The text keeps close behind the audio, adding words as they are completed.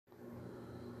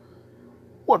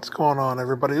What's going on,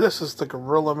 everybody? This is the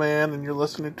Gorilla Man, and you're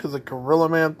listening to the Gorilla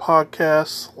Man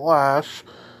Podcast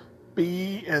 /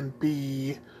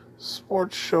 B&B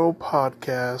Sports Show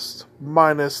Podcast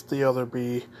minus the other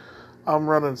B. I'm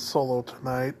running solo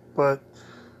tonight, but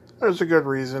there's a good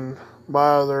reason. My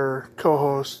other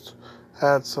co-host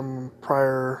had some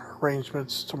prior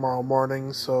arrangements tomorrow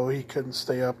morning, so he couldn't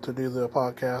stay up to do the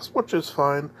podcast, which is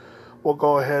fine. We'll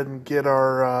go ahead and get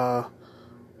our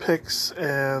picks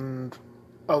and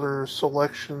other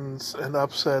selections and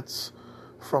upsets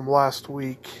from last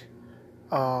week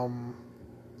up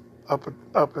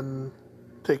and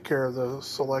take care of the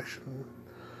selection.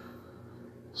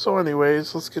 So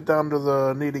anyways, let's get down to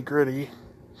the nitty gritty.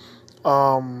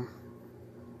 For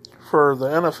the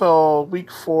NFL Week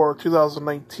 4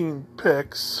 2019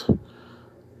 picks,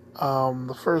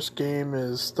 the first game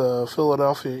is the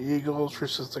Philadelphia Eagles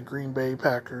versus the Green Bay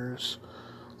Packers.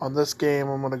 On this game,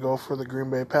 I'm going to go for the Green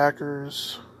Bay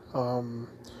Packers. Aaron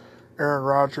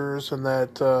Rodgers and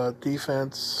that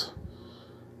defense.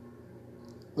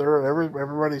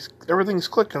 Everything's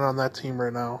clicking on that team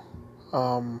right now.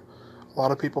 A lot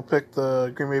of people picked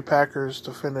the Green Bay Packers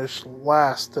to finish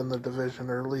last in the division,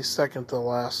 or at least second to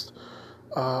last,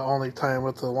 only time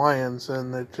with the Lions,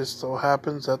 and it just so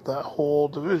happens that whole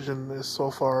division is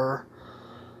so far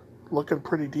looking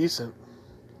pretty decent.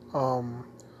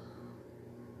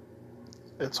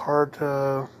 It's hard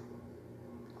to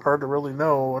really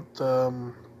know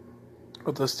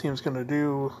what this team's going to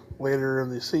do later in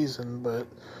the season, but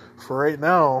for right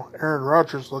now, Aaron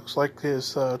Rodgers looks like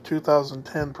his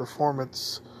 2010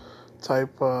 performance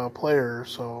type player,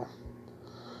 so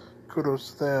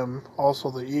kudos to them.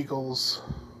 Also, the Eagles,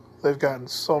 they've gotten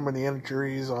so many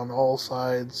injuries on all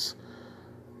sides.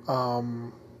 I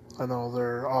know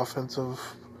their offensive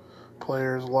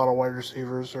players, a lot of wide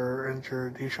receivers are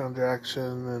injured. Deshaun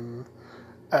Jackson and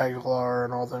Aguilar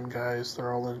and all them guys,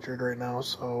 they're all injured right now,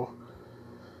 so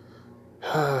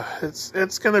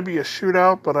it's going to be a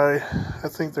shootout, but I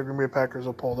think the Green Bay Packers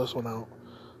will pull this one out.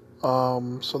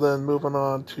 So then moving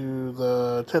on to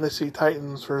the Tennessee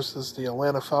Titans versus the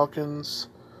Atlanta Falcons.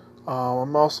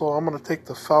 I'm going to take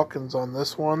the Falcons on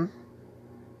this one.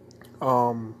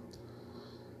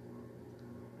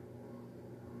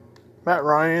 Matt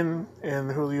Ryan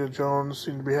and Julio Jones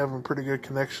seem to be having a pretty good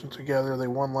connection together. They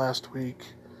won last week.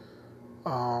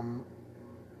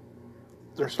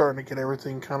 They're starting to get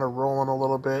everything kind of rolling a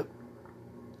little bit.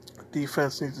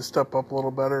 Defense needs to step up a little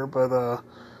better, but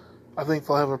I think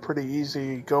they'll have a pretty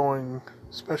easy going,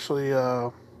 especially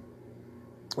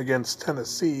against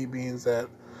Tennessee, being that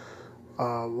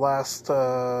last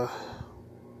I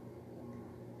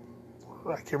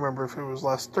can't remember if it was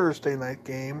last Thursday night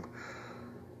game.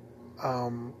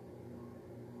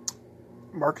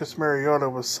 Marcus Mariota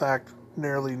was sacked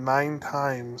nearly 9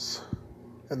 times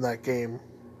in that game.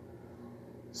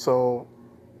 So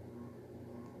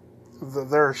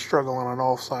they're struggling on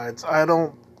all sides. I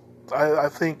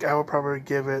think I would probably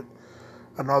give it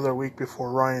another week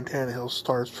before Ryan Tannehill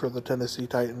starts for the Tennessee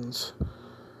Titans.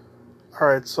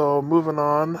 Alright, so moving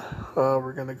on,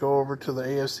 we're going to go over to the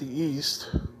AFC East.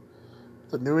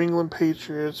 The New England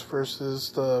Patriots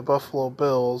versus the Buffalo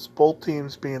Bills, both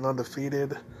teams being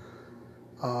undefeated.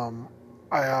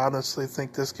 I honestly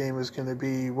think this game is going to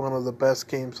be one of the best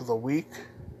games of the week.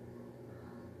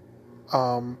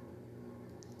 Can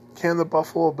the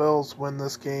Buffalo Bills win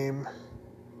this game?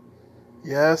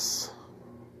 Yes,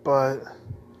 but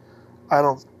I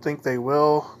don't think they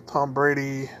will. Tom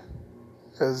Brady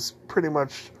has pretty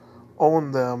much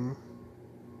owned them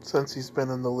since he's been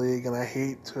in the league, and I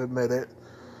hate to admit it.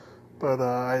 But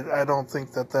I don't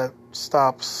think that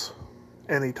stops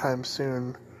anytime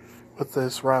soon with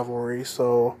this rivalry.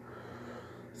 So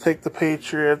take the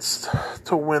Patriots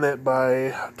to win it by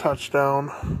a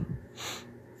touchdown.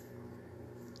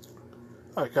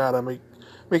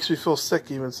 Makes me feel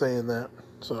sick even saying that.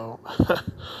 So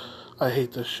I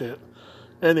hate this shit.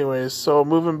 Anyways, so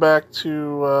moving back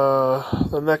to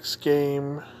the next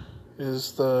game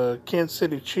is the Kansas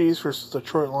City Chiefs versus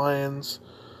Detroit Lions.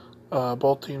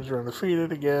 Both teams are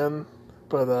undefeated again,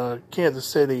 but Kansas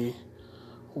City,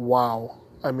 wow.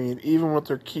 I mean, even with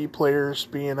their key players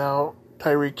being out,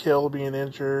 Tyreek Hill being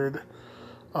injured,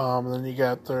 and then you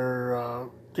got their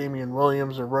Damian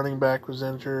Williams, their running back, was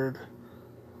injured.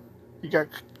 You got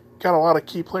a lot of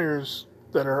key players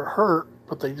that are hurt,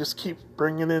 but they just keep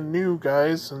bringing in new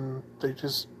guys, and they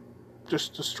just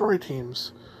destroy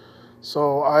teams.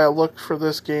 So I look for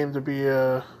this game to be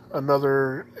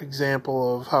another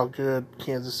example of how good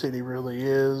Kansas City really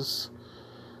is.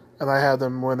 And I had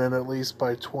them winning at least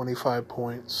by 25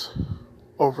 points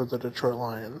over the Detroit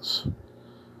Lions.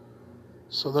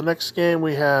 So the next game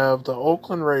we have the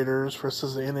Oakland Raiders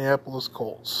versus the Indianapolis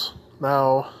Colts.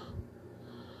 Now,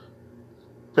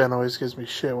 Ben always gives me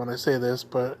shit when I say this,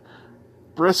 but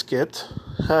Brisket,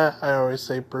 I always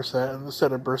say Brissett,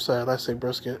 instead of Brissett, I say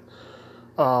Brisket.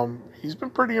 He's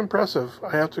been pretty impressive.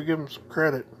 I have to give him some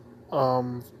credit.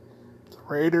 The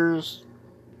Raiders,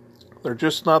 they're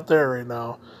just not there right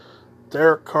now.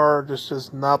 Derek Carr just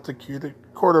is not the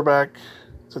quarterback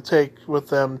to take with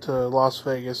them to Las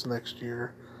Vegas next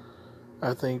year.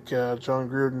 I think John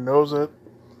Gruden knows it,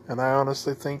 and I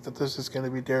honestly think that this is going to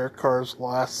be Derek Carr's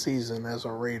last season as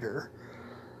a Raider.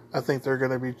 I think they're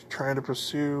going to be trying to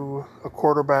pursue a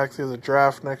quarterback through the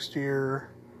draft next year.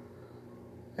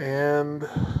 And,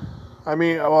 I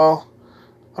mean, well,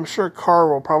 I'm sure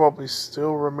Carr will probably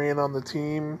still remain on the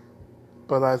team,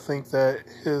 but I think that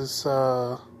his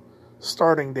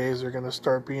starting days are going to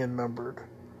start being numbered.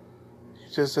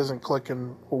 He just isn't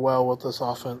clicking well with this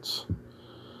offense.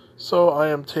 So I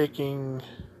am taking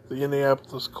the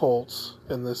Indianapolis Colts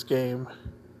in this game.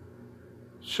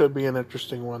 Should be an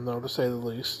interesting one, though, to say the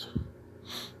least.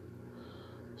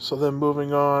 So then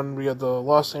moving on, we have the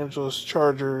Los Angeles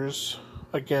Chargers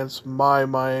against my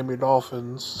Miami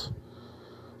Dolphins,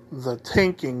 the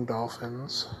tanking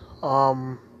Dolphins.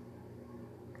 I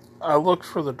looked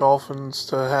for the Dolphins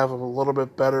to have a little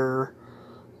bit better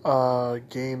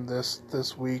game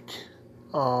this week.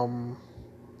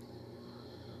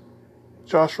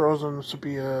 Josh Rosen to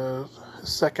be his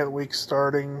second week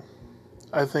starting.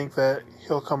 I think that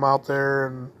he'll come out there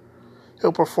and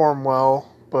he'll perform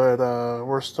well, but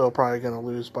we're still probably going to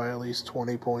lose by at least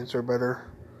 20 points or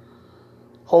better.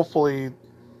 Hopefully,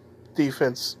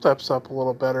 defense steps up a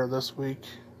little better this week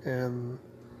and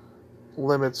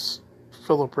limits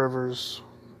Phillip Rivers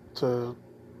to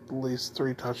at least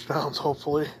 3 touchdowns,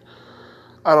 hopefully.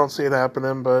 I don't see it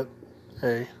happening, but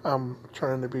hey, I'm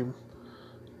trying to be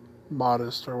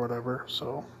modest or whatever,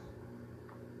 so.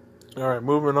 Alright,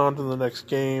 moving on to the next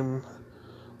game.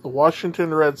 The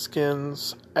Washington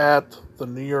Redskins at the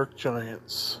New York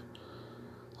Giants.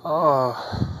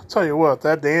 I'll tell you what,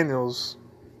 that Daniels,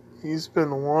 he's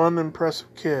been one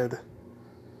impressive kid.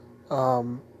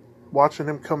 Watching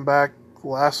him come back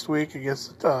last week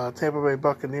against the Tampa Bay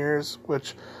Buccaneers,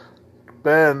 which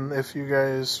Ben, if you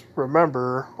guys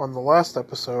remember, on the last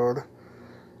episode,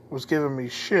 was giving me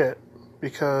shit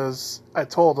because I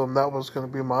told him that was going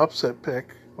to be my upset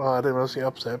pick. Well, I didn't really say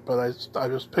upset, but I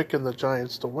was picking the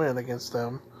Giants to win against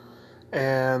them.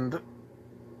 And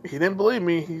he didn't believe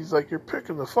me. He's like, you're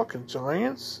picking the fucking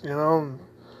Giants? You know, and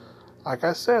like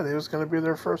I said, it was going to be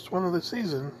their first win of the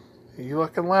season. He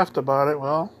fucking laughed about it.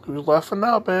 Well, who's laughing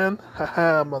now, Ben?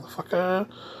 Haha, motherfucker.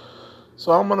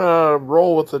 So I'm going to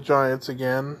roll with the Giants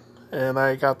again. And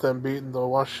I got them beating the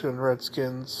Washington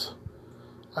Redskins.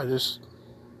 I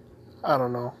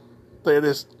don't know. They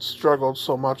just struggled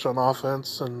so much on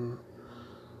offense, and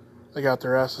they got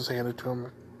their asses handed to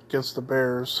them against the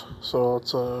Bears. So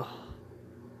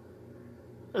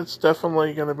it's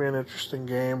definitely going to be an interesting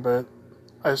game, but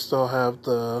I still have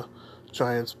the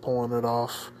Giants pulling it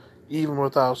off. Even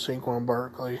without Saquon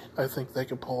Barkley, I think they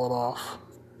can pull it off.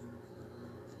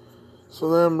 So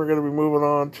then we're going to be moving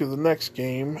on to the next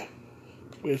game,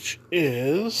 which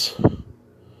is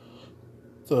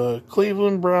the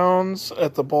Cleveland Browns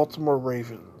at the Baltimore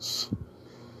Ravens.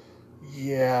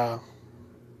 Yeah.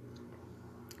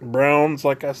 Browns,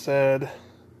 like I said,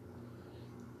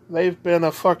 they've been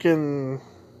a fucking,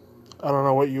 I don't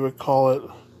know what you would call it,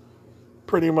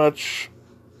 pretty much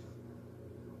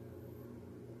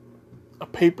a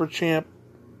paper champ.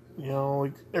 You know,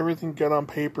 like everything good on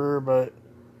paper, but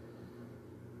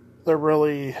they're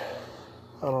really,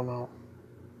 I don't know.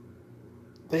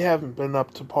 They haven't been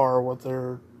up to par what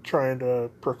they're trying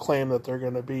to proclaim that they're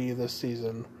going to be this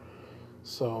season.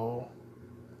 So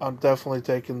I'm definitely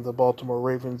taking the Baltimore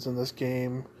Ravens in this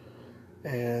game,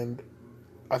 and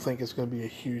I think it's going to be a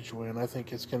huge win. I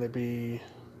think it's going to be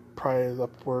probably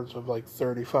upwards of like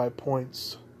 35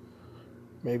 points,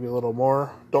 maybe a little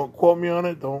more. Don't quote me on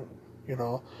it. Don't,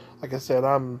 like I said,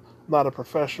 I'm not a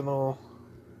professional.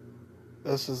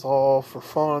 This is all for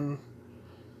fun.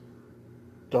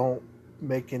 Don't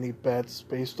make any bets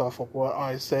based off of what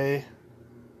I say.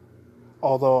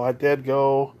 Although I did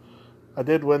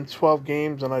win 12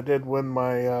 games, and I did win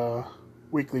my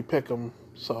weekly pick'em,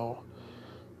 so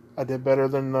I did better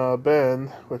than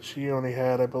Ben, which he only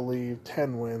had, I believe,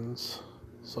 10 wins.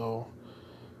 So,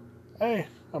 hey,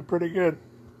 I'm pretty good.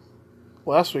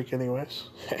 Last week, anyways.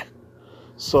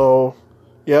 So,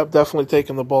 yep, definitely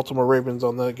taking the Baltimore Ravens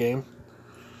on that game.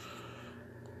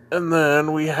 And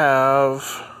then we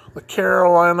have the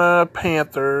Carolina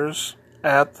Panthers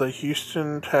at the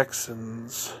Houston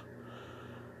Texans.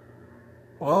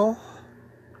 Well,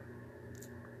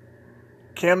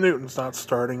 Cam Newton's not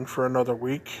starting for another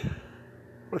week,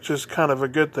 which is kind of a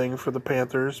good thing for the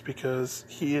Panthers because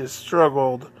he has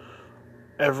struggled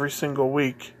every single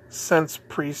week since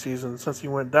preseason, since he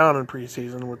went down in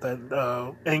preseason with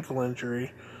that ankle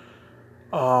injury.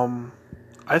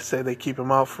 I say they keep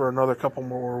him out for another couple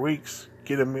more weeks,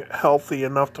 get him healthy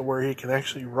enough to where he can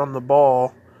actually run the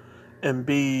ball and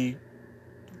be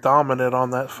dominant on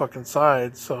that fucking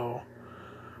side. So,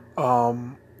 I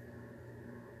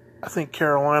think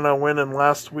Carolina winning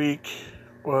last week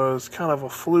was kind of a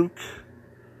fluke.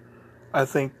 I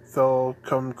think they'll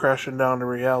come crashing down to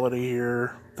reality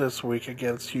here this week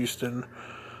against Houston.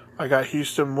 I got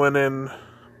Houston winning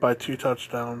by 2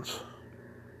 touchdowns.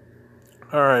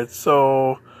 Alright,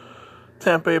 so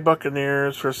Tampa Bay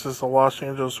Buccaneers versus the Los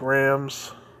Angeles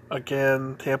Rams.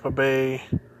 Again, Tampa Bay,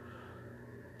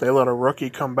 they let a rookie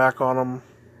come back on them.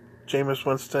 Jameis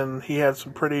Winston, he had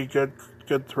some pretty good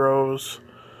throws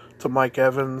to Mike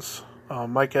Evans.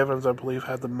 Mike Evans, I believe,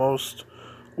 had the most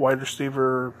wide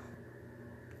receiver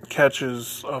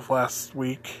catches of last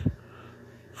week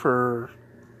for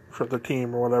the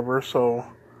team or whatever. So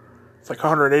it's like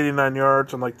 189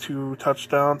 yards and like 2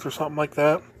 touchdowns or something like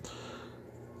that.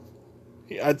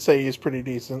 I'd say he's pretty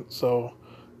decent. So,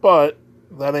 but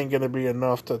that ain't gonna be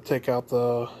enough to take out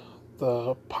the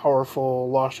powerful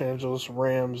Los Angeles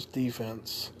Rams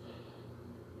defense.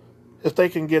 If they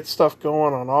can get stuff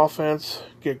going on offense,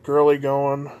 get Gurley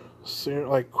going soon,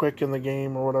 like quick in the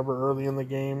game or whatever, early in the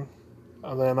game,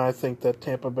 then I think that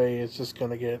Tampa Bay is just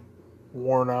going to get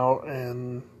worn out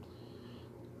and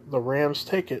the Rams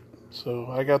take it. So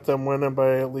I got them winning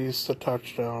by at least a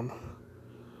touchdown.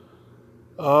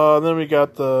 Then we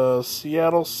got the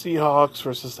Seattle Seahawks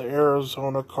versus the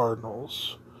Arizona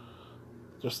Cardinals.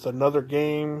 Just another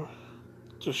game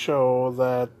to show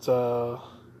that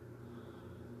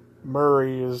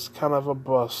Murray is kind of a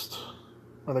bust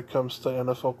when it comes to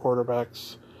NFL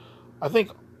quarterbacks. I think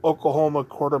Oklahoma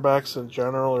quarterbacks in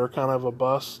general are kind of a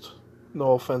bust.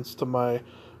 No offense to my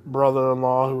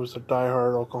brother-in-law who is a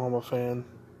diehard Oklahoma fan.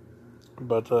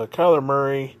 But Kyler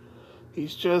Murray,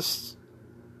 he's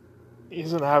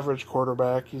an average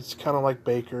quarterback. He's kind of like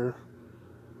Baker.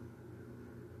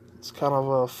 It's kind of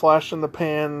a flash in the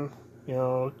pan,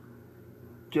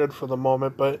 good for the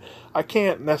moment, but I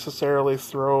can't necessarily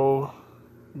throw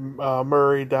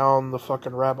Murray down the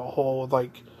fucking rabbit hole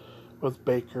with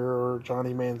Baker or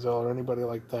Johnny Manziel or anybody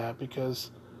like that because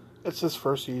it's his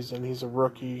first season. He's a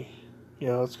rookie.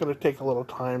 It's going to take a little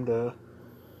time to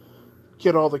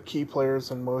get all the key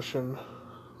players in motion.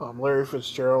 Larry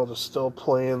Fitzgerald is still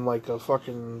playing like a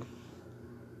fucking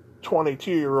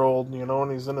 22-year-old,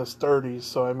 and he's in his 30s.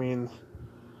 So, I mean,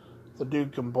 the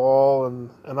dude can ball,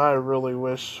 and I really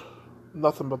wish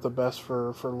nothing but the best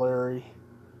for Larry.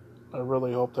 I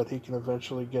really hope that he can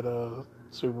eventually get a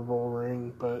Super Bowl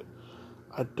ring, but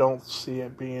I don't see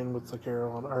it being with the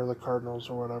Carolina or the Cardinals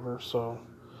or whatever. So,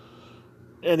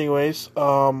 anyways,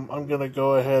 I'm gonna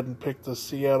go ahead and pick the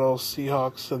Seattle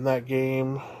Seahawks in that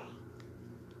game.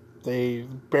 They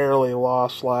barely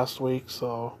lost last week,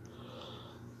 so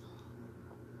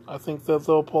I think that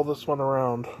they'll pull this one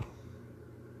around.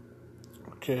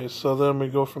 Okay, so then we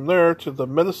go from there to the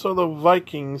Minnesota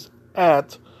Vikings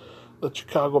at the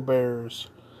Chicago Bears.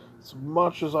 As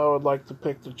much as I would like to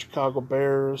pick the Chicago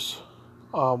Bears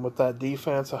with that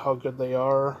defense and how good they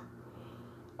are,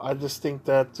 I just think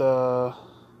that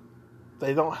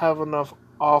they don't have enough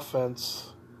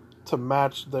offense to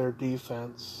match their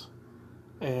defense.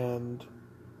 And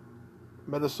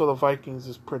Minnesota Vikings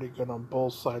is pretty good on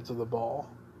both sides of the ball.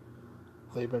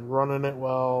 They've been running it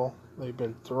well. They've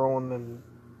been throwing and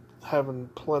having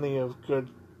plenty of good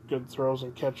throws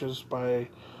and catches by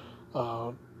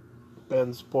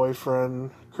Ben's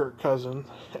boyfriend, Kirk Cousins.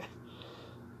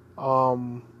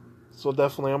 So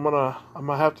definitely, I'm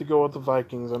gonna have to go with the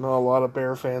Vikings. I know a lot of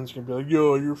Bear fans can be like,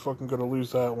 "Yo, you're fucking gonna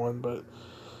lose that one," but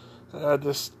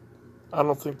I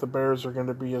don't think the Bears are going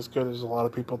to be as good as a lot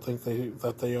of people think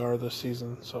that they are this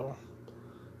season. So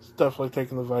it's definitely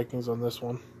taking the Vikings on this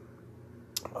one.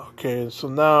 Okay, so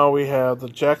now we have the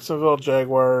Jacksonville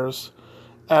Jaguars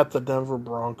at the Denver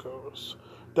Broncos.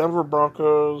 Denver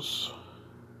Broncos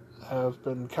have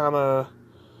been kind of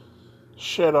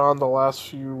shit on the last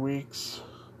few weeks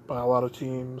by a lot of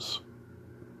teams.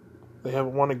 They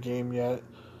haven't won a game yet.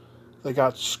 They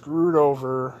got screwed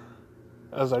over,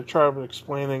 as I tried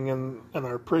explaining in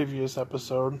our previous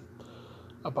episode,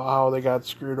 about how they got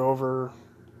screwed over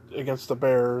against the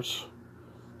Bears.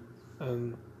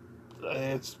 And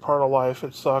it's part of life.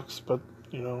 It sucks, but,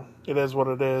 it is what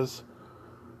it is.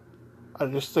 I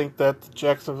just think that the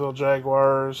Jacksonville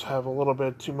Jaguars have a little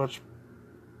bit too much.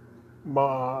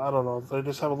 I don't know. They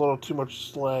just have a little too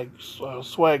much swag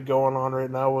going on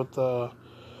right now with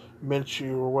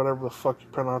Minshew or whatever the fuck you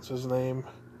pronounce his name.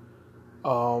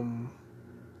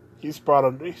 He's brought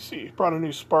a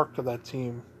new spark to that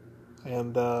team,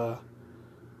 and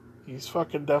he's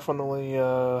fucking definitely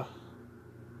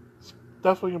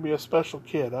gonna be a special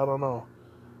kid. I don't know.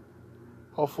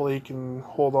 Hopefully he can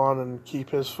hold on and keep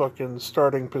his fucking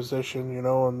starting position,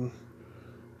 and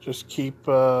just keep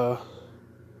the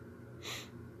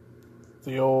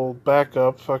old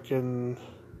backup, fucking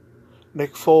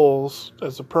Nick Foles,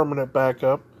 as a permanent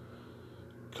backup.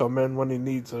 Come in when he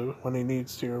needs to,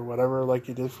 or whatever, like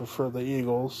he did for the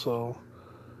Eagles. So,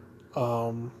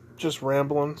 just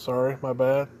rambling. Sorry, my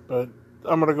bad. But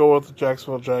I'm gonna go with the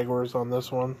Jacksonville Jaguars on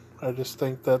this one. I just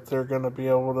think that they're gonna be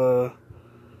able to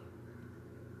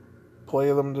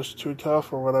play them just too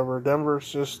tough or whatever. Denver's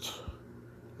just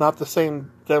not the same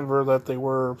Denver that they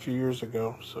were a few years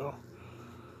ago. So,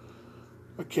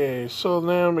 okay, so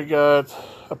then we got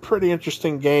a pretty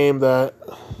interesting game that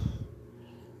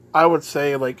I would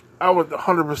say, I would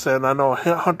 100%, I know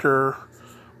Hunter,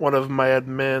 one of my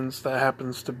admins that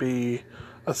happens to be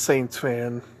a Saints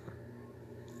fan,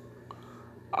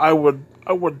 I would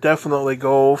definitely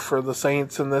go for the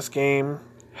Saints in this game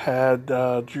had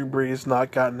Drew Brees not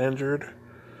gotten injured.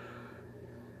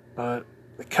 But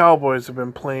the Cowboys have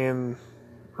been playing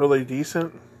really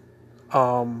decent.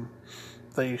 We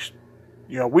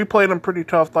played them pretty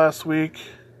tough last week.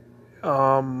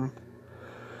 Then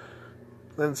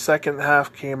second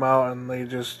half came out and they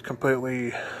just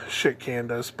completely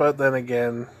shit-canned us. But then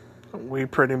again, we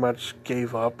pretty much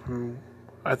gave up. And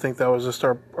I think that was just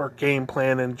our game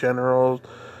plan in general.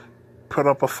 Put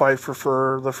up a fight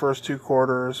for the first two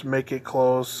quarters, make it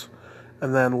close,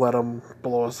 and then let them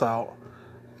blow us out.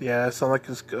 Yeah, it's not like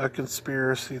a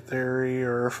conspiracy theory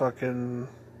or a fucking,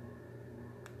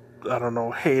 I don't know,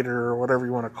 hater or whatever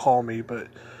you want to call me, but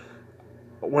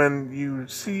when you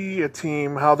see a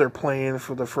team, how they're playing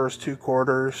for the first two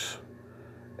quarters,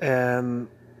 and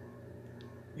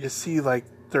you see,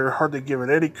 they're hardly giving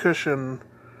any cushion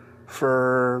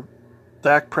for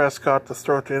Dak Prescott to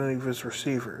throw to any of his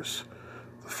receivers.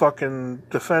 The fucking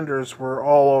defenders were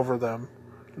all over them.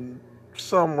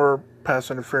 Some were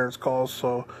pass interference calls,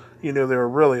 so you knew they were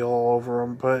really all over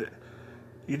them, but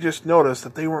you just noticed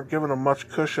that they weren't giving them much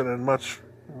cushion and much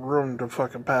room to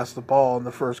fucking pass the ball in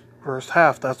the first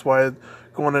half. That's why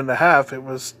going into half it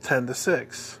was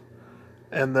 10-6.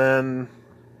 And then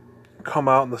come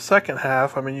out in the second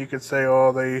half, I mean, you could say,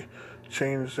 oh, they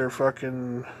changed their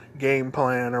fucking game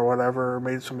plan or whatever, or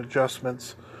made some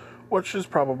adjustments, which is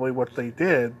probably what they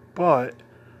did, but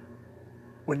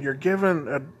when you're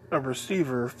given a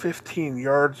receiver 15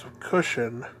 yards of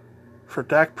cushion for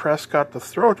Dak Prescott to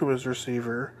throw to his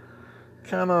receiver,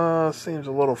 kind of seems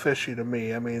a little fishy to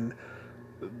me. I mean,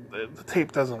 the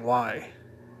tape doesn't lie.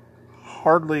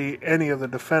 Hardly any of the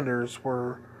defenders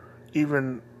were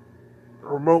even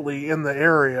remotely in the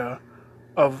area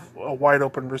of wide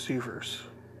open receivers.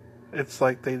 It's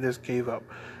like they just gave up.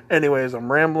 Anyways,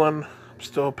 I'm rambling. I'm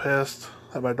still pissed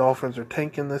that my Dolphins are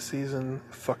tanking this season.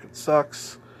 It fucking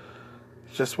sucks.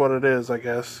 It's just what it is, I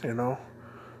guess,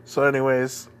 So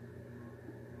anyways,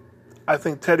 I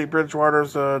think Teddy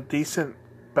Bridgewater's a decent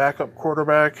backup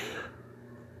quarterback.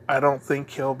 I don't think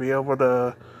he'll be able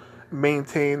to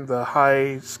maintain the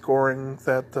high scoring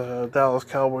that the Dallas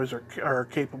Cowboys are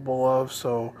capable of,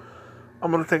 so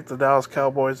I'm going to take the Dallas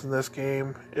Cowboys in this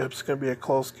game. It's going to be a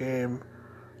close game.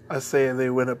 I say they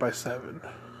win it by 7.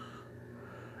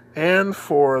 And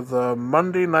for the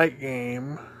Monday night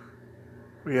game,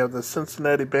 we have the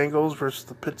Cincinnati Bengals versus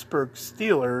the Pittsburgh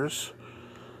Steelers.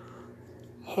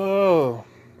 Oh,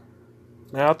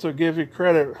 now to give you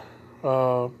credit,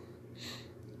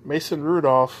 Mason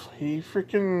Rudolph, he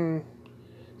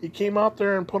came out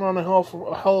there and put on a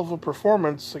hell of a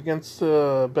performance against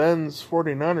the Ben's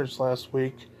 49ers last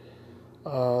week.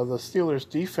 The Steelers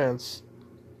defense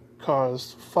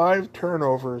caused 5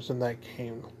 turnovers in that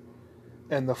game,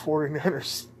 and the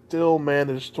 49ers still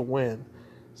managed to win.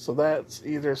 So that's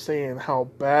either saying how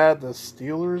bad the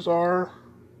Steelers are,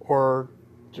 or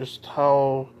just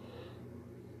how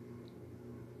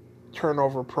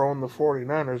turnover prone the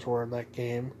 49ers were in that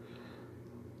game.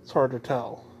 It's hard to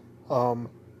tell.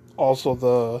 Also,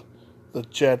 the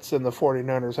Jets and the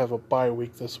 49ers have a bye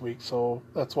week this week, so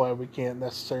that's why we can't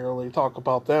necessarily talk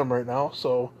about them right now.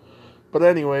 But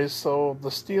anyways, so the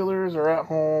Steelers are at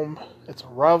home. It's a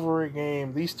rivalry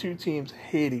game. These two teams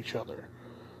hate each other.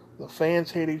 The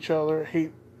fans hate each other.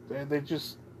 They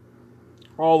just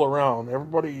all around.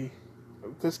 Everybody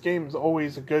this game is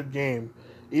always a good game,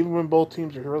 even when both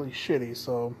teams are really shitty.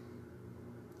 So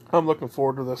I'm looking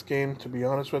forward to this game, to be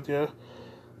honest with you.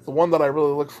 The one that I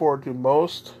really look forward to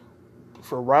most,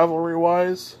 for rivalry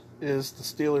wise, is the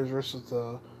Steelers versus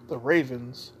the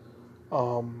Ravens,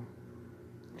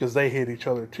 because they hate each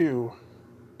other too.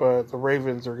 But the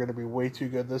Ravens are going to be way too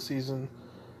good this season,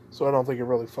 so I don't think it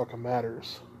really fucking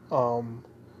matters.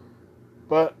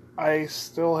 But I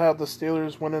still have the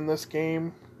Steelers winning this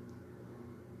game.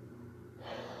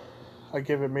 I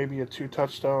give it maybe a 2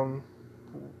 touchdown,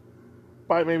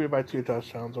 maybe by 2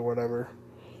 touchdowns or whatever.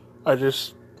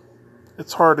 It's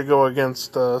hard to go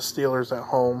against Steelers at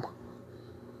home.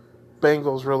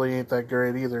 Bengals really ain't that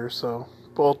great either, so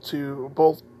I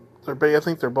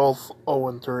think they're both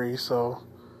 0-3, so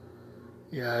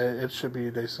yeah, it should be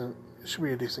a decent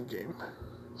game.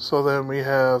 So then we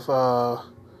have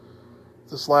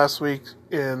this last week,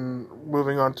 in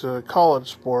moving on to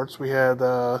college sports, we had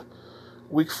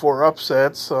week 4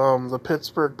 upsets. The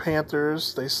Pittsburgh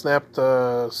Panthers, they snapped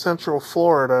Central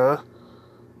Florida.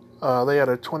 They had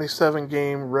a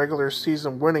 27-game regular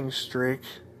season winning streak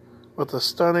with a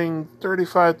stunning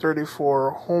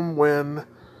 35-34 home win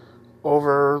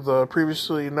over the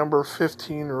previously number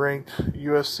 15 ranked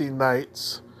USC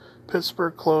Knights.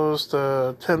 Pittsburgh closed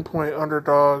a 10-point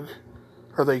underdog,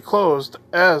 or they closed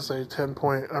as a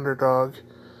 10-point underdog,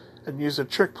 and used a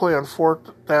trick play on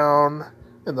 4th down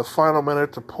in the final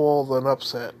minute to pull an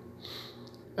upset.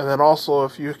 And then also,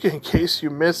 in case you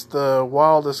missed the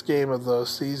wildest game of the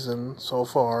season so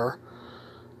far,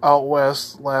 out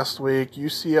west last week,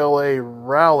 UCLA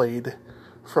rallied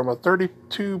from a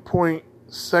 32-point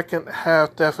second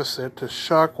half deficit to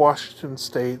shock Washington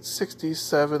State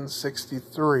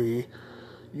 67-63.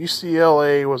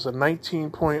 UCLA was a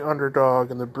 19-point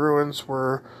underdog, and the Bruins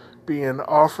were being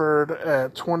offered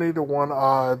at 20-1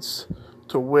 odds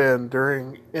to win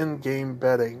during in-game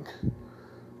betting. A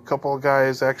couple of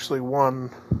guys actually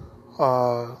won,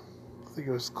 I think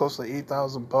it was close to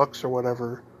 $8,000 or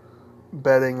whatever,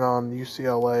 betting on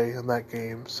UCLA in that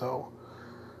game. So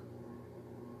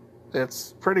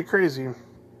it's pretty crazy.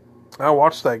 I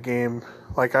watched that game.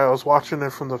 Like, I was watching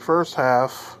it from the first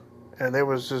half, and it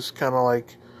was just kind of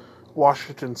like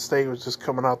Washington State was just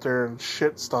coming out there and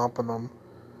shit stomping them.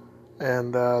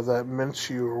 And that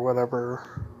Minshew or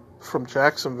whatever from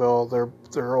Jacksonville,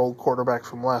 their old quarterback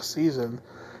from last season,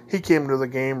 he came to the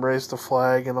game, raised the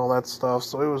flag and all that stuff.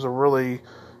 So it was a really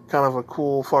kind of a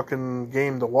cool fucking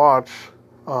game to watch.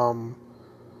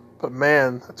 But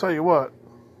man, I tell you what,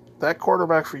 that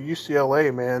quarterback for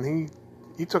UCLA, man,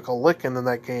 he took a licking in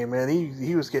that game, man.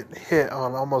 He was getting hit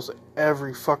on almost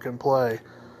every fucking play,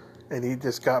 and he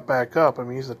just got back up. I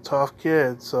mean, he's a tough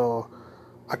kid, so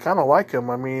I kind of like him.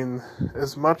 I mean,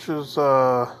 as much as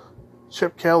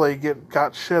Chip Kelly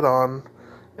got shit on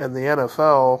in the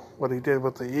NFL, what he did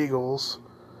with the Eagles,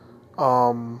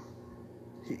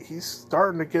 he's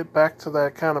starting to get back to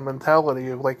that kind of mentality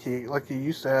of like he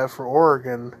used to have for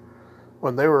Oregon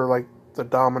when they were like the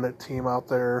dominant team out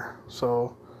there.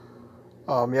 So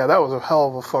yeah, that was a hell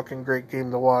of a fucking great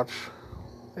game to watch.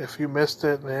 If you missed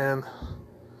it, man,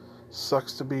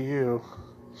 sucks to be you.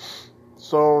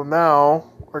 So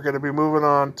now we're going to be moving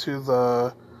on to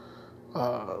the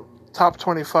top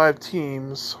 25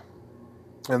 teams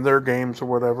and their games or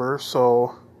whatever.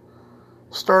 So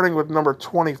starting with number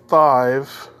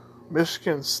 25,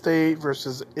 Michigan State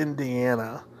versus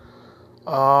Indiana.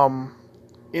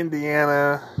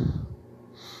 Indiana,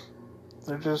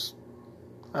 they're just,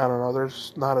 I don't know, they're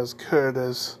just not as good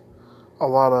as a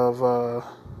lot of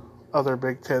other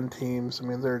Big Ten teams. I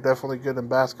mean, they're definitely good in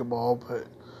basketball, but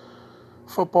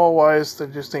football-wise, they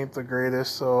just ain't the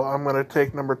greatest. So I'm going to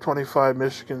take number 25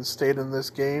 Michigan State in this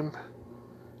game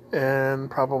and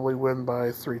probably win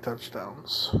by 3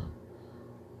 touchdowns.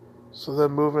 So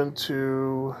then moving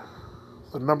to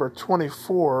the number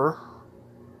 24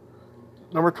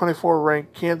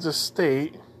 ranked Kansas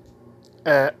State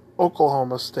at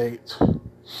Oklahoma State.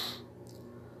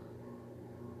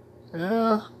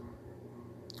 Yeah,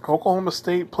 Oklahoma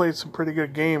State played some pretty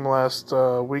good game last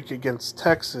week against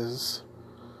Texas.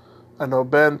 I know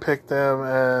Ben picked them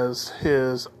as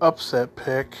his upset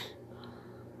pick.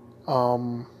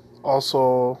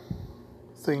 Also,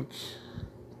 think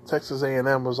Texas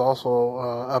A&M was also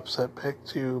upset pick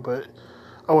too, but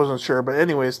I wasn't sure. But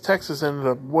anyways, Texas ended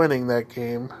up winning that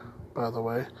game, by the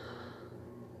way.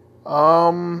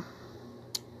 I'm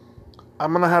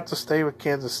going to have to stay with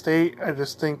Kansas State. I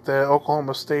just think that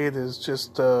Oklahoma State is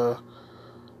just, they're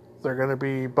going to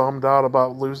be bummed out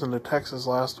about losing to Texas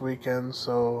last weekend,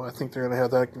 so I think they're going to have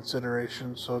that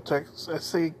consideration. So I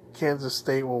say Kansas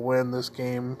State will win this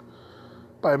game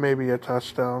by maybe a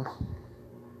touchdown.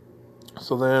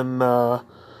 So then,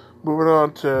 moving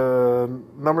on to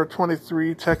number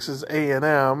 23, Texas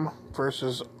A&M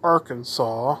versus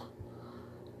Arkansas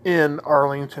in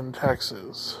Arlington,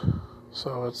 Texas.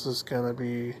 So it's just going to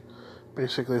be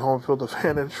basically home field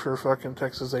advantage for fucking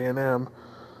Texas A&M.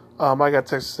 I got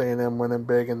Texas A&M winning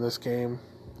big in this game.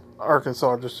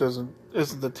 Arkansas just isn't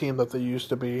the team that they used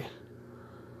to be.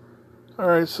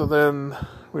 Alright, so then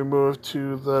we move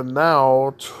to the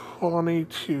now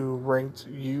 22 ranked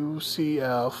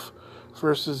UCF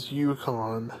versus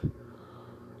UConn.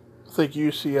 I think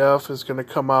UCF is going to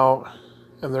come out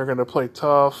and they're going to play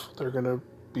tough. They're going to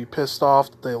be pissed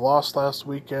off that they lost last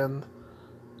weekend.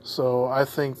 So I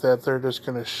think that they're just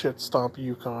going to shit stomp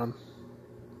UConn.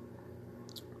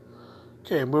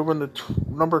 Okay, moving to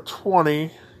number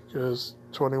 20, because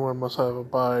 21 must have a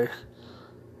bye.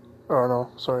 Oh no,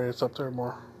 sorry, it's up there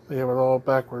more. They have it all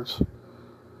backwards.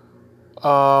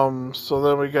 So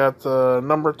then we got the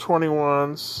number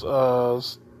 21s,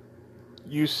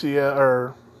 UCF,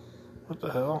 or what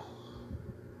the hell?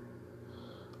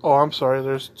 Oh, I'm sorry,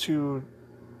 there's two.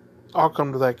 I'll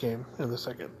come to that game in a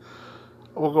second.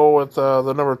 We'll go with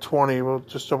the number 20. We'll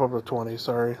just jump up to 20,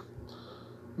 sorry.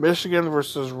 Michigan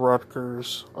versus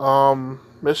Rutgers.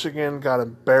 Michigan got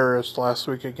embarrassed last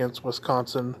week against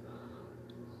Wisconsin.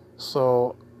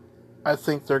 So I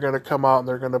think they're going to come out and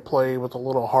they're going to play with a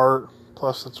little heart.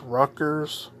 Plus, it's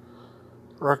Rutgers.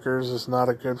 Rutgers is not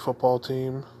a good football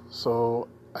team. So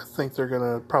I think they're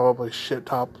going to probably shit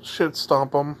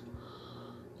stomp them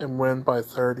and win by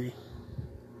 30.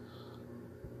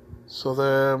 So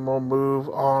then we'll move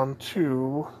on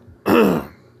to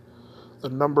the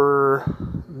number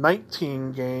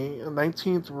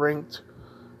 19th ranked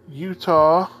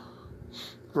Utah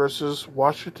versus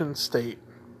Washington State.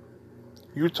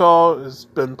 Utah has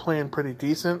been playing pretty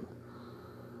decent,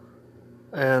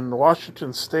 and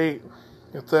Washington State,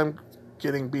 with them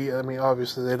getting beat, I mean,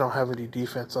 obviously they don't have any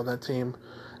defense on that team.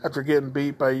 After getting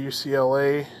beat by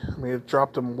UCLA, I mean, it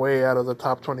dropped them way out of the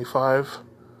top 25.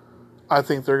 I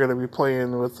think they're going to be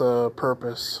playing with a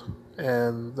purpose,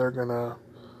 and they're going to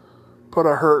put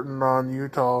a hurting on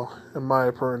Utah, in my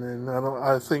opinion.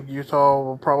 I think Utah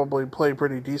will probably play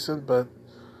pretty decent, but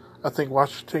I think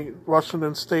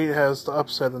Washington State has the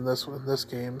upset in this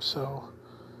game. So,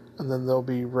 and then they'll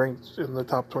be ranked in the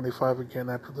top 25 again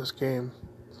after this game.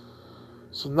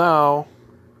 So now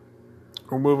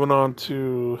we're moving on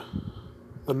to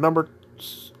the number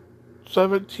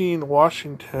 17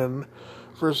 Washington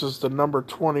versus the number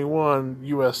 21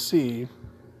 USC.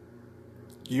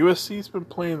 USC's been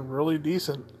playing really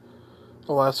decent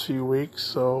the last few weeks,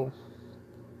 so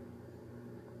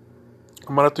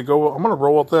I'm going to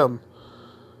roll with them.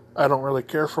 I don't really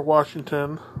care for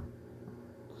Washington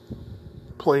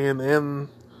playing in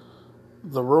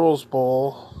the Rose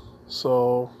Bowl,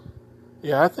 so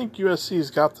yeah, I think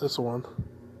USC's got this one.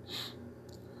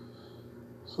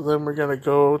 So then we're going to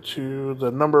go to the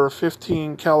number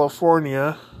 15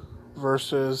 California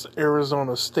versus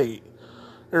Arizona State.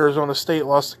 Arizona State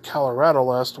lost to Colorado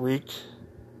last week,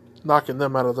 knocking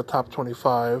them out of the top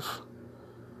 25.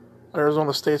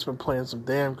 Arizona State's been playing some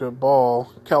damn good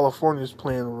ball. California's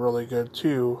playing really good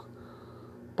too.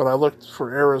 But I looked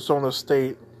for Arizona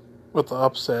State with the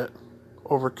upset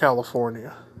over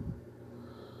California.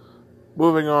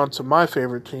 Moving on to my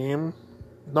favorite team,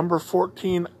 number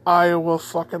 14 Iowa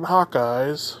fucking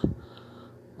Hawkeyes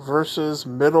versus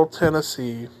Middle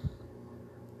Tennessee.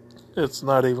 It's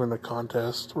not even a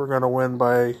contest. We're going to win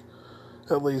by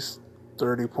at least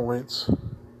 30 points.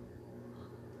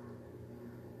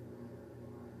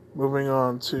 Moving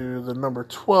on to the number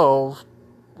 12th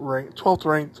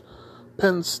ranked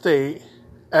Penn State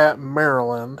at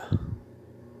Maryland.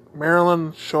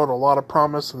 Maryland showed a lot of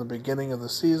promise in the beginning of the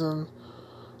season.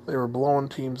 They were blowing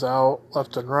teams out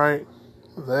left and right.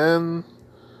 Then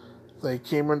they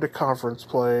came into conference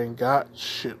play and got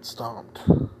shit stomped.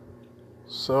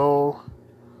 So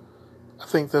I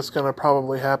think that's going to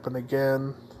probably happen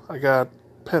again. I got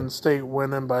Penn State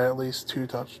winning by at least 2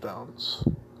 touchdowns.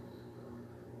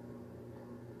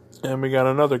 And we got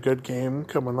another good game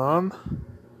coming on.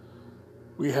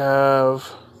 We have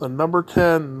the number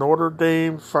 10 Notre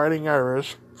Dame Fighting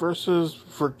Irish versus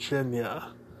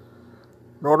Virginia.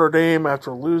 Notre Dame,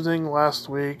 after losing last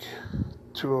week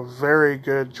to a very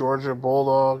good Georgia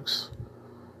Bulldogs,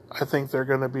 I think they're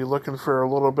going to be looking for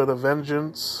a little bit of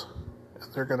vengeance.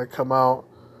 And they're going to come out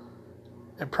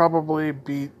and probably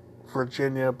beat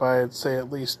Virginia by, I'd say,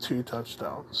 at least 2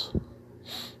 touchdowns.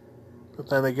 But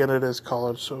then again, it is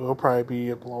college, so it'll probably be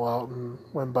a blowout and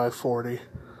win by 40.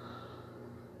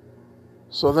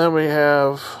 So then we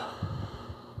have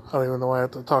I don't even know why I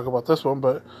have to talk about this one,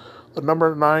 but the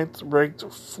number 9th ranked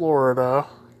Florida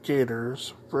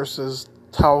Gators versus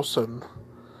Towson,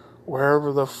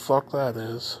 wherever the fuck that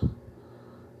is.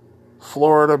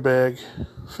 Florida big,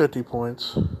 50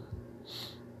 points.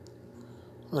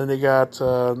 Then you got,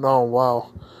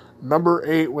 number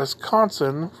 8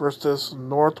 Wisconsin versus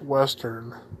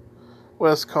Northwestern.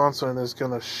 Wisconsin is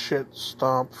gonna shit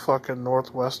stomp fucking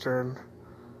Northwestern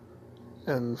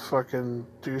and fucking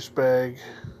douchebag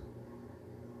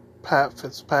Pat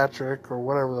Fitzpatrick or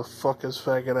whatever the fuck his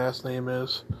faggot ass name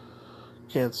is.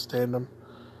 Can't stand him.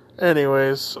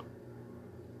 Anyways,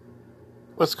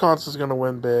 Wisconsin's gonna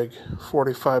win big,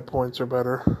 45 points or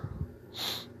better.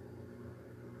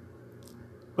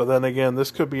 But then again,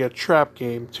 this could be a trap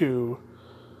game too.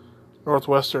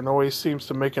 Northwestern always seems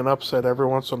to make an upset every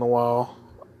once in a while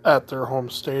at their home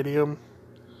stadium.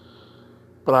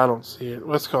 But I don't see it.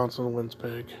 Wisconsin wins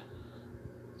big.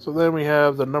 So then we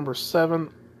have the number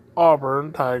 7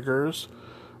 Auburn Tigers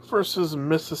versus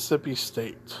Mississippi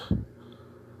State.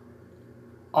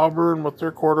 Auburn with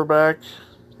their quarterback,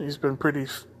 he's been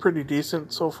pretty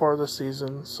decent so far this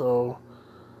season. So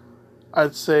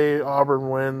I'd say Auburn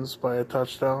wins by a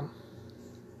touchdown.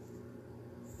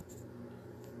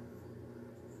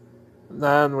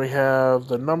 Then we have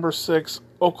the number 6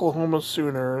 Oklahoma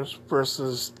Sooners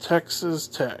versus Texas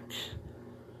Tech.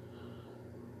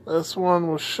 This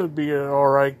one should be an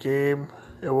alright game.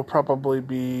 It will probably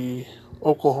be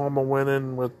Oklahoma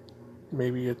winning with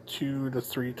maybe a 2 to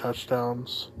 3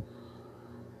 touchdowns.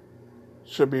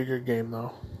 Should be a good game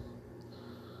though.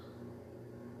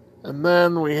 And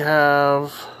then we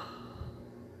have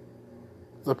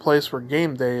the place where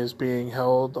game day is being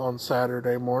held on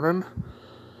Saturday morning.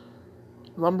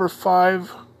 Number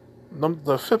 5,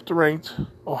 the 5th ranked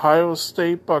Ohio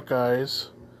State Buckeyes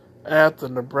at the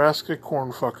Nebraska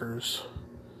Cornfuckers.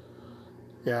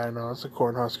 Yeah, I know, it's the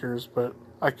Cornhuskers, but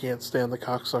I can't stand the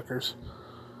cocksuckers.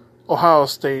 Ohio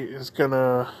State is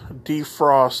gonna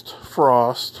defrost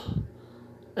Frost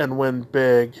and win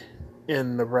big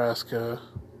in Nebraska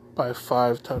by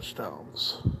 5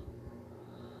 touchdowns.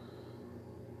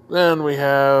 Then we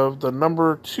have the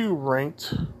number 2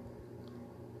 ranked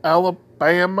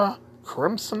Alabama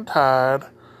Crimson Tide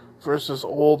versus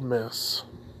Ole Miss.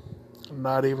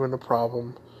 Not even a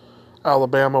problem.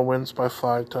 Alabama wins by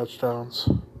 5 touchdowns.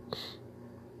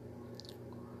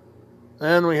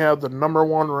 Then we have the number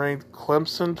 1 ranked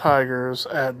Clemson Tigers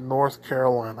at North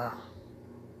Carolina.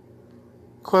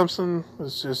 Clemson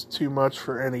is just too much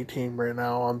for any team right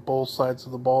now on both sides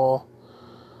of the ball.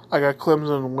 I got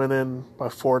Clemson winning by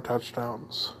 4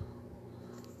 touchdowns.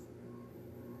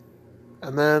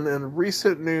 And then in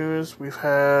recent news, we've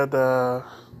had a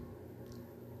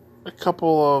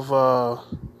couple of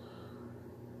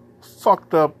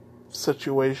fucked up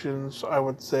situations, I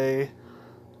would say.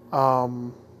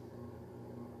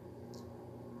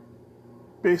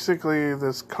 Basically,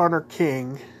 this Connor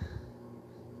King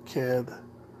kid,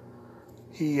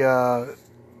 he was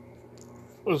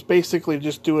basically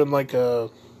just doing like an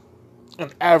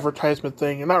advertisement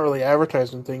thing, and not really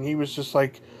advertising thing. He was just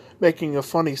like making a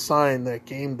funny sign at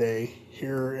game day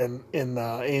here in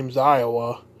Ames,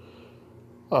 Iowa,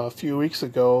 a few weeks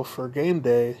ago for game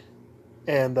day,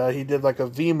 and he did like a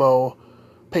Venmo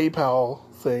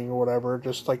PayPal thing or whatever,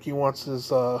 just like he wants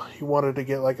his he wanted to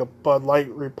get like a Bud Light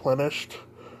replenished,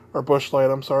 or Busch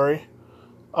Light, I'm sorry,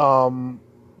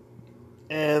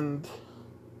 and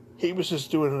he was just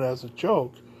doing it as a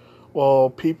joke. Well,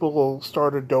 people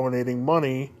started donating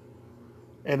money,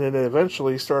 and then it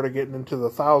eventually started getting into the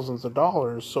thousands of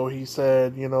dollars. So he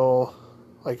said,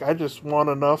 like, I just want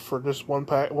enough for just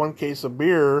one case of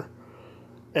beer,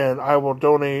 and I will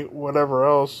donate whatever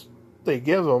else they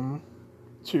give him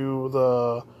to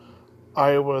the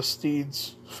Iowa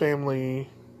Steeds Family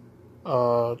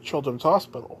Children's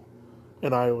Hospital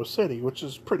in Iowa City, which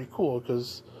is pretty cool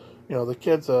because, the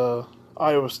kid's a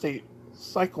Iowa State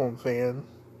Cyclone fan,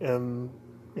 and,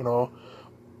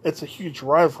 it's a huge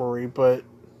rivalry, but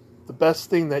the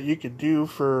best thing that you could do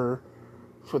for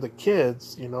the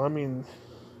kids,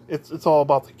 it's all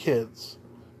about the kids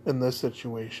in this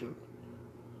situation.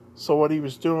 So what he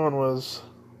was doing was,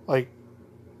 like,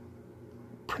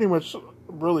 pretty much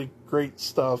really great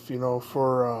stuff,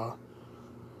 for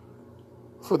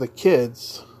the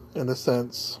kids, in a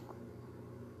sense.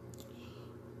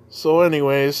 So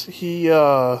anyways, he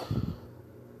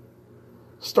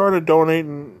started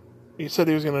donating. He said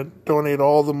he was going to donate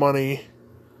all the money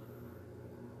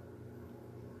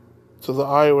to the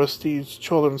Iowa Steeds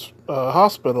Children's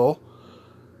Hospital.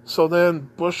 So then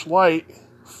Busch Light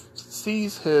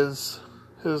sees his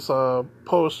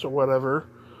post or whatever,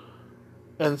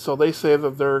 And so they say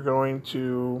that they're going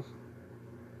to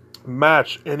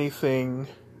match anything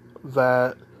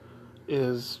that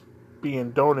is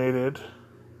being donated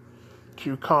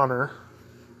to Conor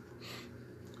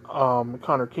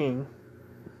King.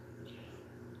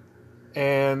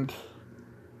 And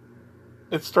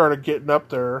it started getting up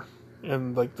there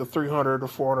in like the $300,000 to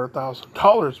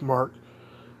 $400,000 mark.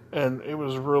 And it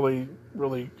was really,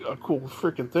 really a cool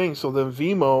freaking thing. So then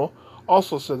Vimeo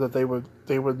also said that they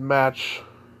would match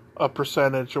a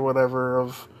percentage or whatever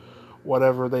of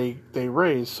whatever they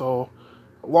raise. So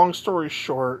long story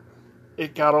short,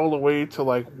 it got all the way to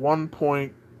like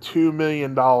 $1.2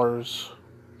 million.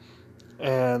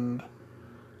 And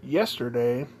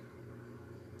yesterday,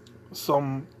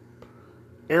 some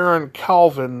Aaron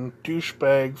Calvin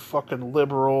douchebag fucking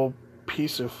liberal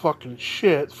piece of fucking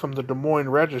shit from the Des Moines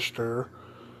Register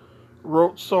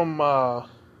wrote some, I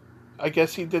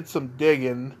guess he did some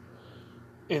digging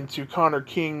into Conor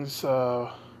King's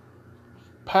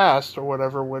past or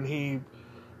whatever when he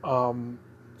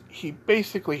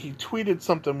tweeted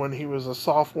something when he was a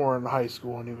sophomore in high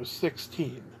school and he was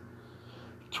 16.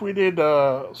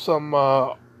 Tweeted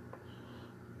some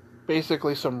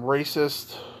basically some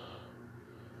racist.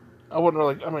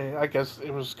 I guess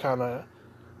it was kind of,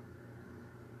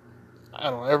 I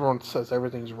don't know, everyone says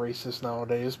everything's racist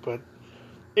nowadays, but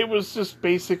it was just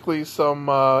basically some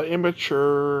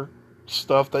immature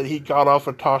stuff that he got off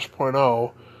of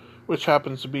Tosh.0, which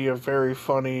happens to be a very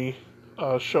funny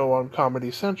show on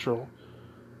Comedy Central.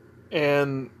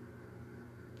 And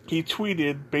he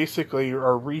tweeted basically,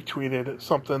 or retweeted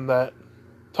something that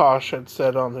Tosh had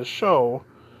said on his show,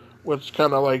 which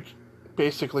kind of like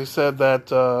basically said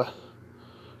that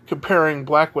comparing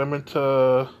black women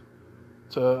to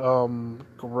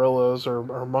gorillas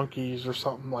or monkeys or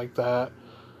something like that.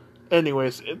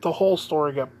 Anyways, the whole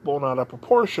story got blown out of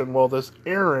proportion. Well, this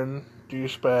Aaron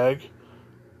douchebag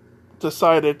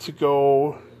decided to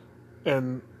go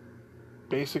and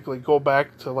basically go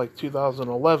back to like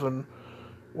 2011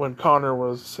 when Conor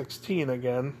was 16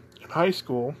 again in high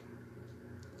school.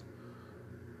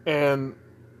 And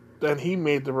then he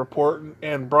made the report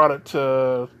and brought it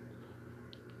to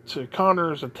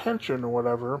Conor's attention or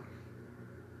whatever.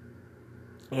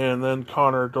 And then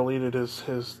Conor deleted his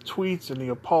tweets and he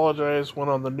apologized, went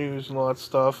on the news and all that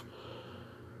stuff.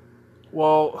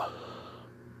 Well,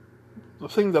 the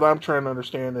thing that I'm trying to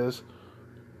understand is,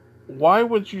 why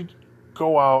would you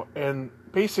go out and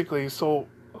basically, so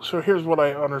here's what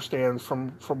I understand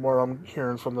from what I'm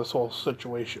hearing from this whole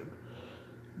situation.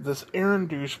 This Aaron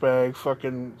douchebag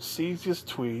fucking sees his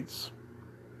tweets.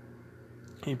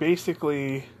 He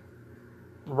basically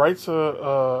writes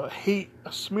a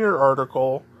smear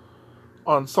article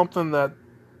on something that,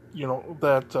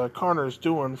 that Conor's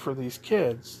doing for these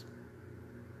kids.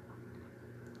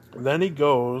 Then he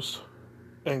goes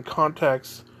and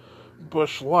contacts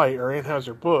Busch Light or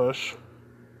Anheuser-Busch,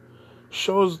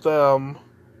 shows them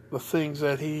the things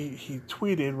that he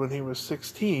tweeted when he was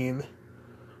 16.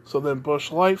 So then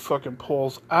Busch Light fucking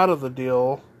pulls out of the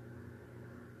deal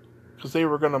because they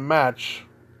were going to match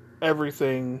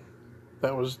everything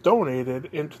that was donated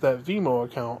into that Vimeo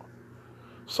account.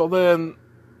 So then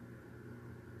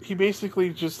he basically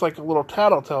just like a little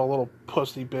tattletale, little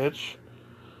pussy bitch,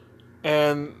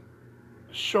 and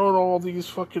showed all these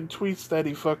fucking tweets that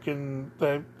he fucking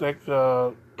that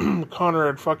Conor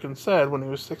had fucking said when he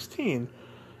was 16.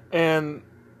 And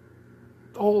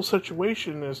the whole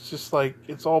situation is just like,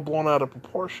 it's all blown out of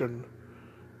proportion.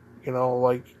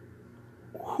 Like,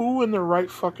 who in their right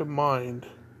fucking mind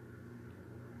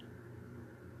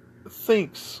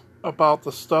thinks about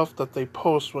the stuff that they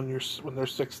post when they're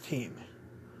 16?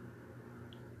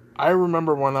 I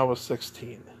remember when I was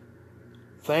 16.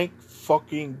 Thank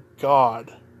fucking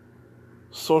God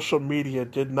social media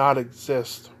did not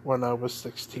exist when I was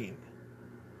 16.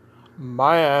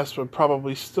 My ass would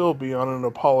probably still be on an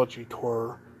apology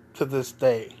tour to this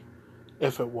day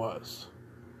if it was.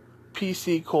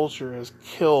 PC culture has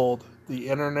killed the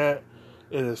internet.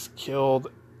 It has killed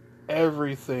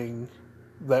everything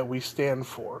that we stand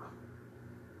for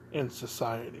in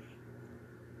society.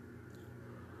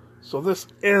 So this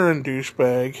Aaron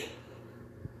douchebag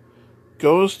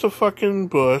goes to fucking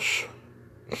Busch,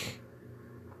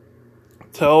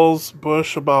 tells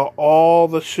Busch about all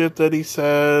the shit that he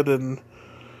said and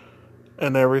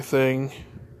everything.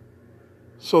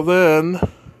 So then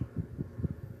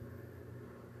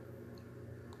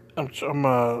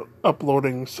I'm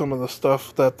uploading some of the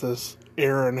stuff that this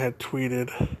Aaron had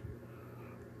tweeted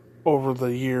over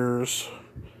the years.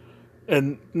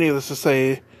 And needless to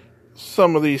say,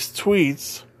 some of these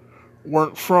tweets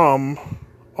weren't from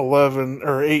 11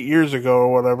 or 8 years ago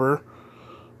or whatever.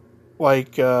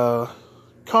 like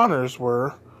Connor's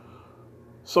were.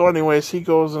 So anyways, he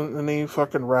goes and he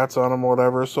fucking rats on him or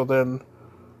whatever. So then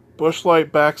Busch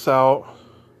Light backs out,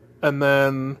 and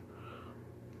then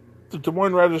the Des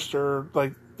Moines Register,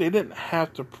 like, they didn't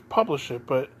have to publish it,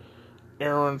 but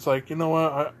Aaron's like, you know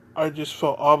what, I just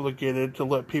felt obligated to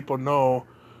let people know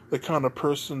the kind of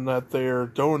person that they're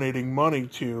donating money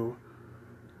to.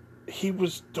 He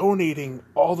was donating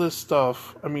all this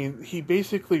stuff. I mean, he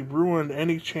basically ruined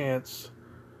any chance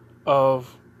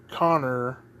of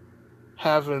Connor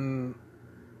having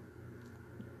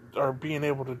or being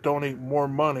able to donate more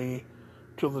money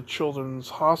to the children's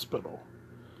hospital.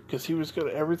 Because he was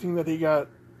gonna, everything that he got,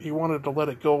 he wanted to let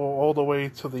it go all the way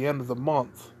to the end of the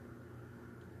month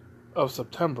of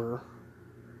September,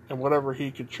 and whatever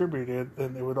he contributed,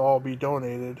 then it would all be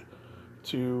donated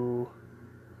to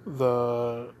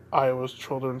the Iowa's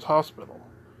Children's Hospital.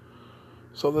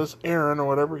 So this Aaron, or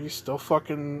whatever, he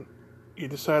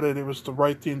decided it was the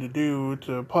right thing to do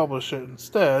to publish it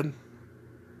instead.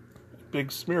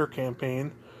 Big smear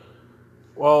campaign.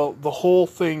 Well, the whole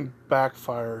thing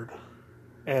backfired.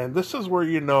 And this is where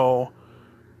you know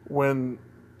when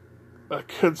a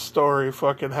good story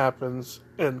fucking happens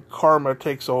and karma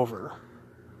takes over.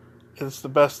 It's the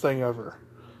best thing ever.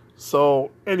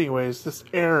 So, anyways, this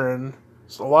Aaron,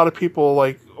 so a lot of people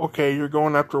like, okay, you're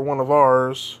going after one of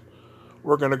ours,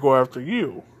 we're gonna go after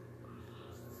you.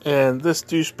 And this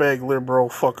douchebag liberal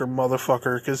fucker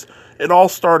motherfucker, because it all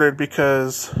started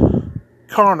because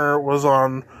Connor was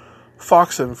on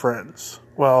Fox and Friends.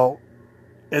 Well,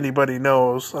 anybody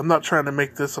knows, I'm not trying to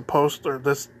make this a post or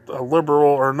this a liberal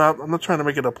or not, I'm not trying to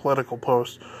make it a political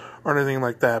post or anything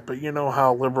like that, but you know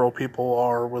how liberal people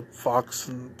are with Fox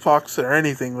or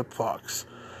anything with Fox.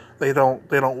 They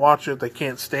don't watch it, they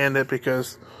can't stand it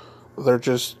because they're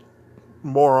just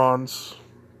morons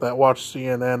that watch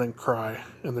CNN and cry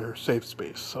in their safe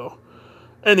space. So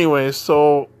anyways,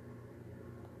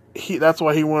 that's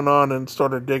why he went on and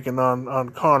started digging on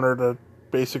Connor to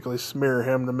basically smear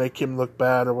him, to make him look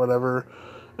bad or whatever,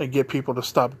 and get people to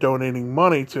stop donating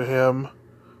money to him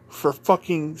for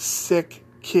fucking sick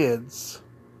kids.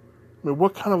 I mean,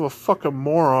 what kind of a fucking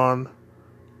moron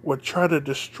would try to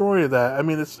destroy that? I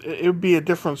mean, it would be a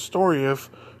different story if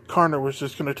Connor was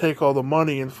just going to take all the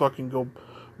money and fucking go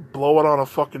blow it on a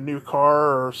fucking new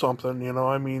car or something, you know?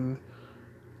 I mean,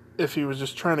 if he was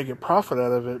just trying to get profit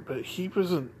out of it, but he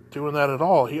wasn't doing that at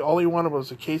all. All he wanted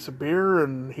was a case of beer,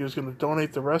 and he was going to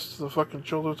donate the rest to the fucking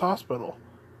children's hospital.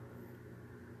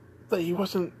 That he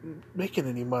wasn't making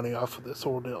any money off of this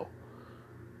ordeal.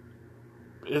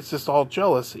 It's just all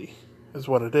jealousy, is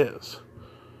what it is.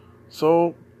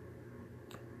 So,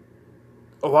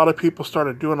 a lot of people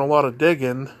started doing a lot of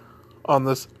digging on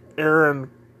this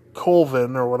Aaron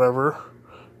Colvin or whatever,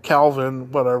 Calvin,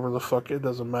 whatever the fuck, it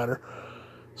doesn't matter.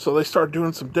 So they started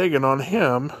doing some digging on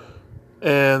him,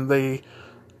 and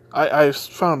I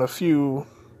found a few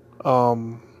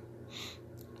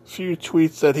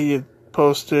tweets that he had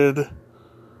posted.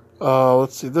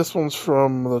 Let's see, this one's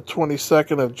from the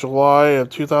 22nd of July of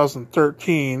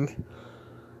 2013.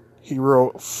 He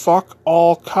wrote, "Fuck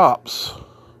all cops."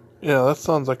 Yeah, that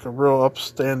sounds like a real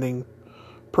upstanding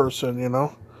person, you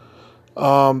know.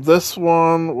 This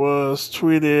one was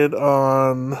tweeted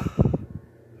on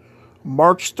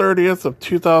March 30th of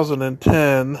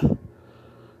 2010.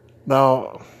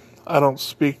 Now, I don't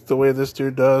speak the way this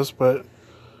dude does, but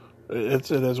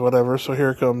it is whatever. So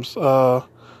here it comes.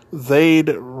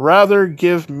 They'd rather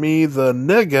give me the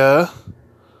nigga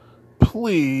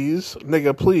please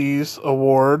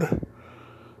award.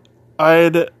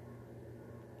 I'd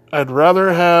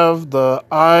rather have the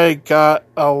I got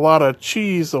a lot of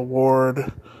cheese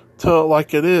award. Tell it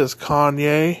like it is,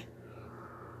 Kanye.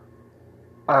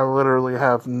 I literally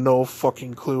have no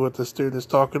fucking clue what this dude is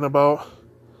talking about.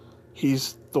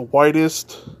 He's the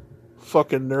whitest,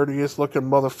 fucking nerdiest looking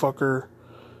motherfucker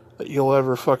that you'll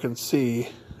ever fucking see.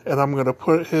 And I'm gonna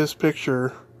put his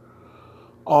picture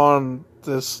on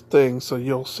this thing so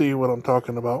you'll see what I'm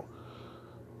talking about.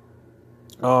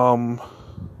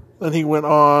 Then he went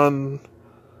on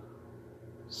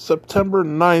September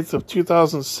 9th of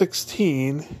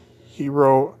 2016. He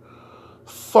wrote,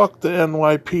 "Fuck the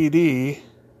NYPD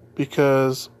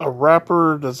because a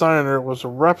rapper designer was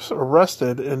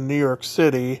arrested in New York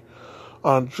City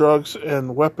on drugs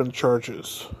and weapon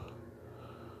charges."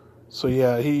 So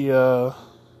yeah,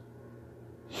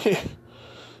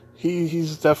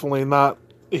 he's definitely not.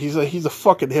 He's a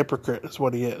fucking hypocrite. Is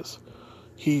what he is.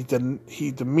 He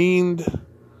demeaned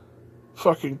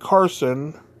fucking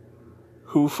Carson,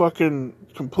 who fucking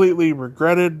completely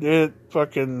regretted it.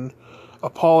 Fucking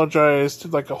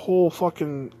apologized, like a whole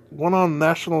fucking went on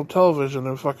national television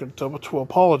and fucking to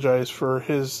apologize for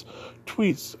his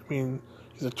tweets. I mean,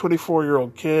 he's a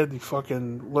 24-year-old kid. He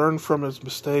fucking learned from his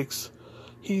mistakes.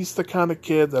 He's the kind of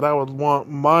kid that I would want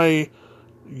my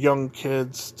young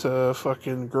kids to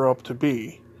fucking grow up to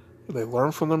be. They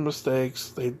learn from their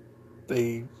mistakes.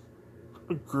 They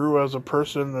grew as a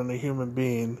person and a human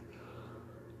being,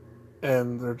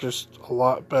 and they're just a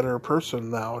lot better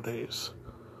person nowadays.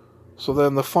 So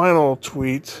then the final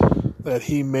tweet that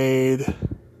he made,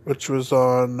 which was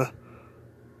on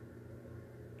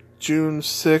June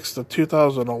 6th of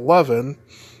 2011,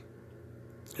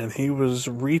 and he was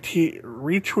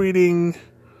retweeting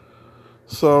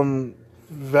some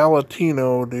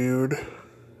Valentino dude.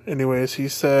 Anyways, he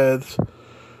said,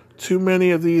 "Too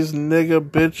many of these nigga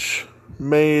bitch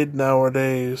made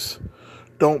nowadays.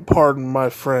 Don't pardon my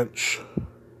French."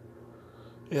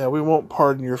 Yeah, we won't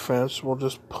pardon your French. We'll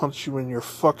just punch you in your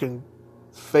fucking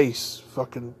face,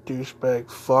 fucking douchebag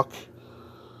fuck.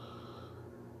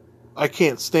 I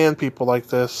can't stand people like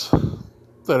this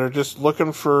that are just looking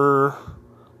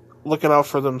out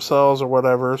for themselves or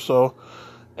whatever. So,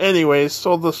 anyways,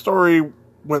 so the story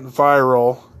went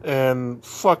viral and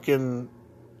fucking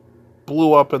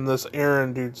blew up in this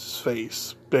Aaron dude's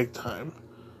face big time.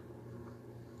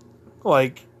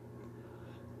 Like,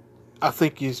 I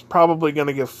think he's probably going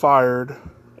to get fired,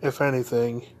 if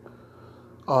anything.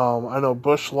 I know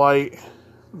Busch Light,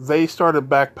 they started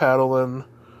backpedaling.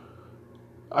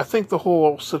 I think the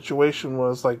whole situation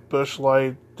was like Busch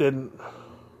Light didn't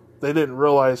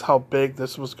realize how big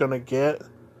this was going to get.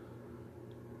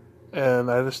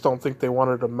 And I just don't think they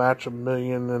wanted to match $1.5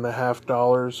 million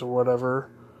or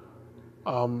whatever.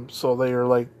 So they were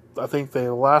like, I think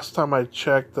last time I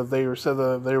checked that they said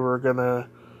that they were going to,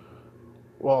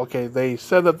 they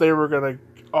said that they were going to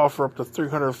offer up to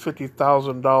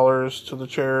 $350,000 to the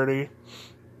charity.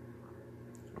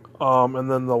 And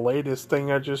then the latest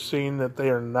thing I just seen that they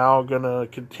are now going to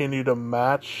continue to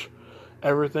match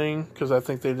everything, because I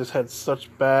think they just had such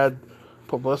bad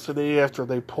publicity after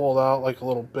they pulled out like a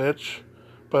little bitch.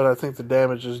 But I think the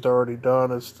damage is already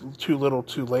done. It's too little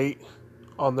too late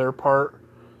on their part.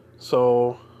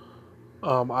 So,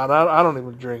 I don't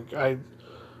even drink.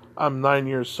 I'm 9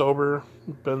 years sober.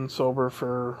 Been sober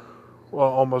for,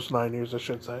 almost 9 years, I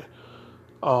should say.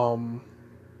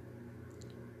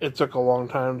 It took a long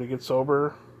time to get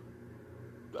sober.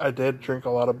 I did drink a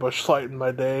lot of Busch Light in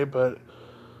my day, but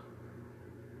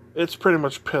it's pretty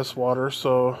much piss water,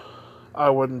 so I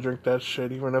wouldn't drink that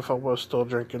shit even if I was still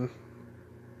drinking.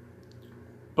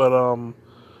 But,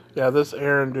 yeah, this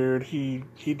Aaron dude, he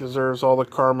deserves all the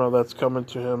karma that's coming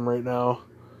to him right now.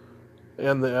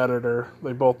 And the editor.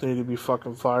 They both need to be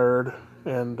fucking fired.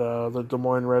 And the Des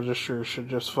Moines Register should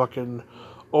just fucking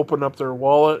open up their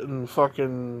wallet and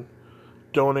fucking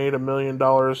donate $1 million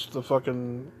to the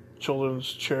fucking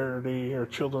children's charity or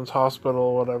children's hospital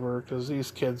or whatever, because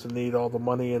these kids need all the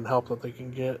money and help that they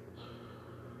can get.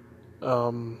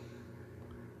 Other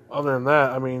than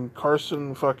that, I mean,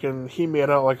 Carson he made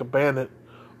out like a bandit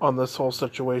on this whole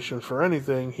situation. For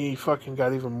anything, he fucking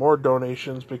got even more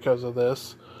donations because of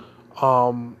this.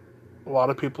 A lot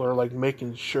of people are like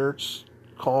making shirts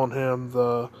calling him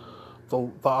the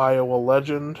Iowa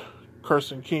legend,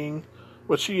 Carson King,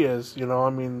 which he is. I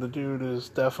mean, the dude is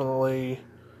definitely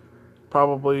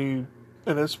probably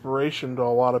an inspiration to a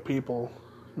lot of people,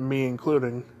 me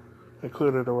included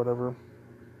or whatever.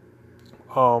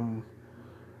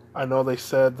 I know they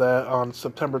said that on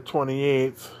September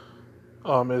 28th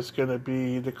is going to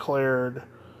be declared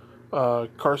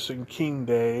Carson King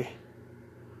Day.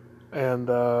 And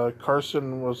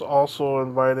Carson was also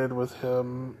invited with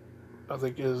him. I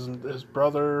think his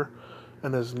brother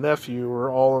and his nephew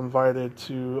were all invited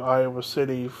to Iowa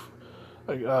City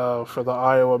for the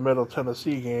Iowa Middle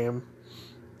Tennessee game.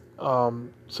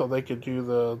 So they could do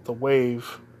the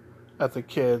wave at the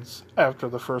kids after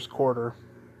the first quarter.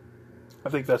 I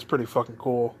think that's pretty fucking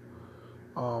cool.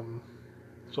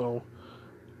 So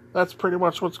that's pretty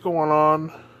much what's going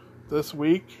on this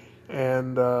week.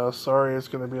 And sorry, it's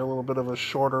going to be a little bit of a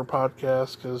shorter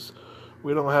podcast because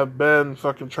we don't have Ben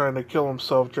fucking trying to kill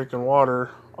himself drinking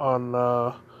water on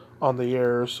the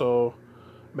air. So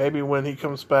maybe when he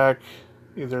comes back,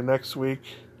 either next week,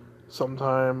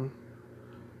 sometime,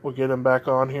 we'll get him back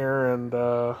on here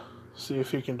and see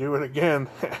if he can do it again.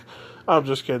 I'm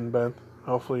just kidding, Ben.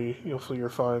 Hopefully you're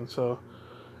fine. So,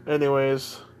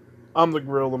 anyways, I'm the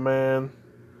Gorilla Man.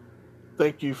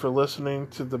 Thank you for listening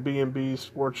to the B&B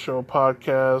Sports Show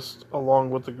podcast, along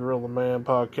with the Gorilla Man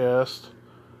podcast.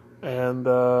 And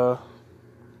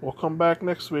we'll come back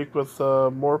next week with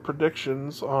more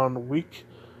predictions on Week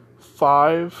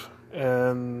 5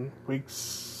 and week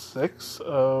 6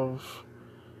 of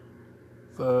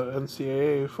the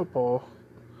NCAA football.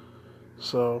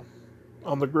 So,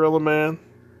 on the Gorilla Man,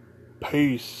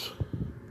 peace.